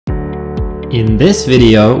In this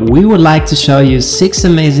video, we would like to show you 6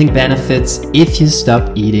 amazing benefits if you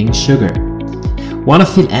stop eating sugar. Want to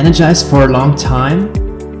feel energized for a long time?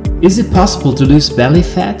 Is it possible to lose belly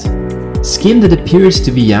fat? Skin that appears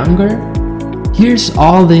to be younger? Here's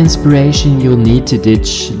all the inspiration you'll need to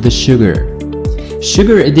ditch the sugar.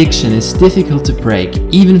 Sugar addiction is difficult to break,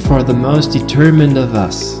 even for the most determined of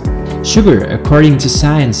us. Sugar, according to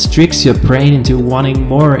science, tricks your brain into wanting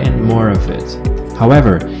more and more of it.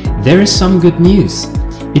 However, there is some good news.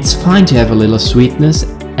 It's fine to have a little sweetness,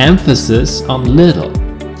 emphasis on little.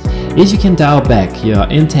 If you can dial back your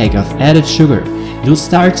intake of added sugar, you'll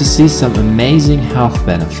start to see some amazing health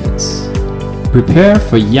benefits. Prepare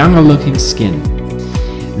for younger looking skin.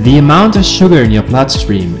 The amount of sugar in your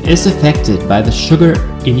bloodstream is affected by the sugar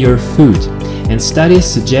in your food, and studies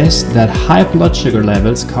suggest that high blood sugar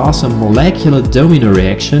levels cause a molecular domino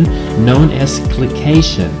reaction known as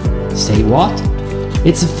glycation. Say what?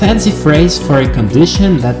 It's a fancy phrase for a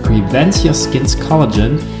condition that prevents your skin's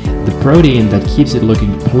collagen, the protein that keeps it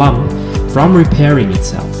looking plump, from repairing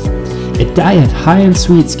itself. A diet high in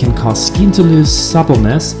sweets can cause skin to lose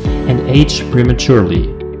suppleness and age prematurely.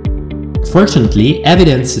 Fortunately,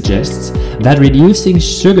 evidence suggests that reducing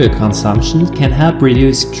sugar consumption can help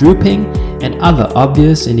reduce drooping and other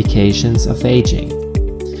obvious indications of aging.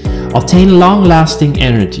 Obtain long-lasting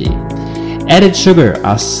energy. Added sugar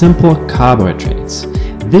are simple carbohydrates.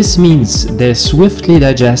 This means they're swiftly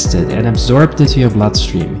digested and absorbed into your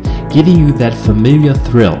bloodstream, giving you that familiar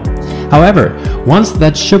thrill. However, once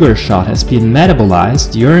that sugar shot has been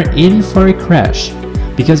metabolized, you're in for a crash.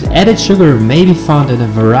 Because added sugar may be found in a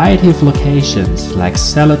variety of locations, like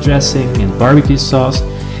salad dressing and barbecue sauce,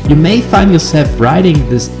 you may find yourself riding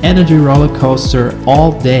this energy roller coaster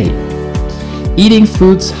all day. Eating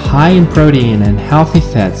foods high in protein and healthy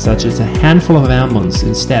fats, such as a handful of almonds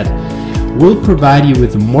instead, will provide you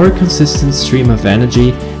with a more consistent stream of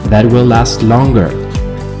energy that will last longer.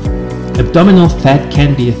 Abdominal fat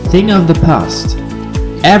can be a thing of the past.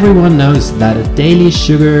 Everyone knows that a daily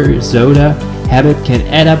sugar soda habit can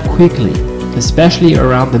add up quickly, especially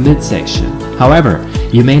around the midsection. However,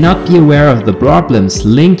 you may not be aware of the problems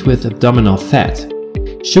linked with abdominal fat.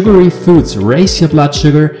 Sugary foods raise your blood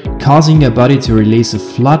sugar, causing your body to release a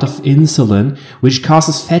flood of insulin, which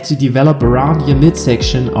causes fat to develop around your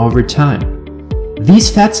midsection over time.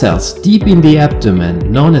 These fat cells deep in the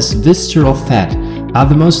abdomen, known as visceral fat, are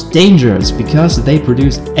the most dangerous because they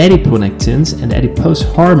produce adiponectins and adipose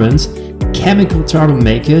hormones, chemical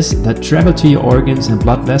troublemakers that travel to your organs and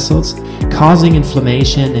blood vessels, causing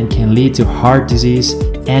inflammation and can lead to heart disease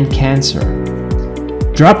and cancer.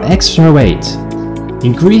 Drop extra weight.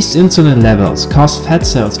 Increased insulin levels cause fat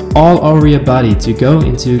cells all over your body to go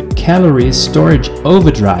into calorie storage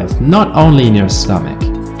overdrive, not only in your stomach.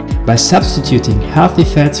 By substituting healthy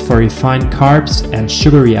fats for refined carbs and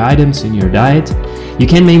sugary items in your diet, you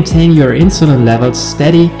can maintain your insulin levels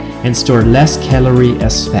steady and store less calorie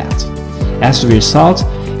as fat. As a result,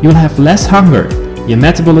 you'll have less hunger, your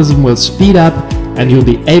metabolism will speed up, and you'll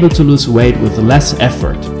be able to lose weight with less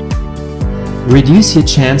effort. Reduce your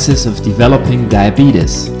chances of developing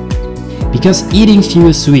diabetes. Because eating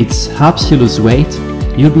fewer sweets helps you lose weight,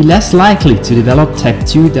 you'll be less likely to develop type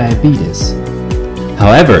 2 diabetes.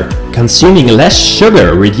 However, consuming less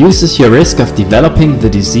sugar reduces your risk of developing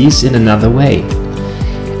the disease in another way.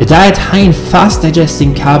 A diet high in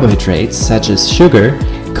fast-digesting carbohydrates, such as sugar,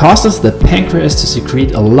 causes the pancreas to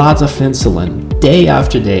secrete a lot of insulin day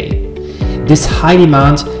after day. This high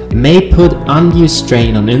demand may put undue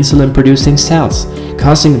strain on insulin-producing cells,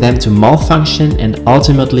 causing them to malfunction and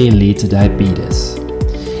ultimately lead to diabetes.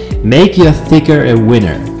 Make your thicker a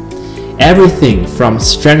winner. Everything from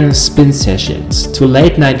strenuous spin sessions to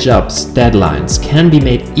late-night jobs, deadlines can be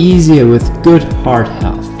made easier with good heart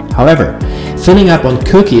health. However, filling up on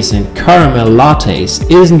cookies and caramel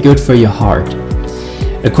lattes isn't good for your heart.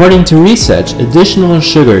 According to research, additional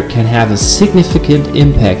sugar can have a significant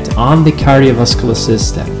impact on the cardiovascular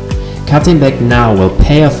system. Cutting back now will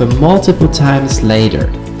pay off multiple times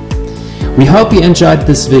later. We hope you enjoyed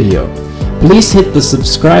this video. Please hit the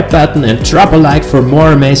subscribe button and drop a like for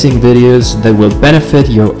more amazing videos that will benefit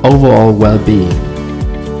your overall well-being.